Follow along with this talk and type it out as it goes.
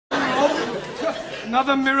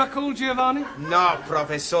Another miracle, Giovanni? No,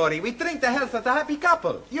 Professori. We drink the health of the happy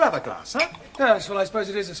couple. You have a glass, huh? Yes, well, I suppose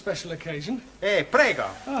it is a special occasion. Prego.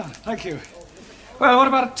 Ah, thank you. Well, what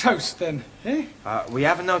about a toast, then? Eh? We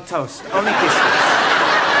have no toast, only biscuits.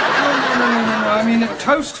 No. I mean a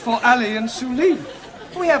toast for Ali and Suli.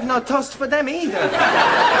 We have no toast for them either.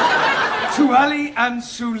 To Ali and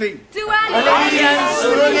Suli. To Ali and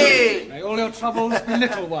Suli. May all your troubles be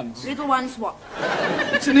little ones. Little ones what?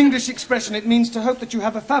 It's an English expression. It means to hope that you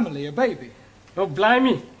have a family, a baby. Oh,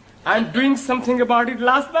 blimey. I'm doing something about it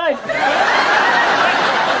last night.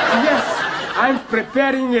 Yes, I'm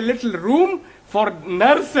preparing a little room for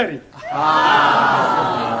nursery.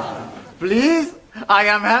 Please, I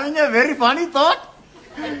am having a very funny thought.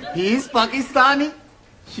 He is Pakistani.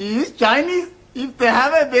 She is Chinese. If they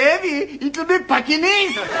have a baby, it will be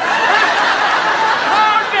Pakinese.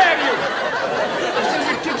 How dare you! This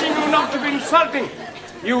is teaching you not to be insulting.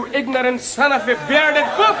 You ignorant son of a bearded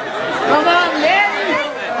cook. Come on, lady.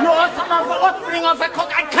 You are some of the offspring of a cook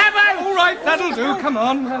I covered. All right, that'll do. Come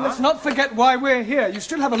on. Let's not forget why we're here. You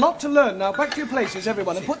still have a lot to learn. Now, back to your places,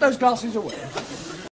 everyone, and put those glasses away.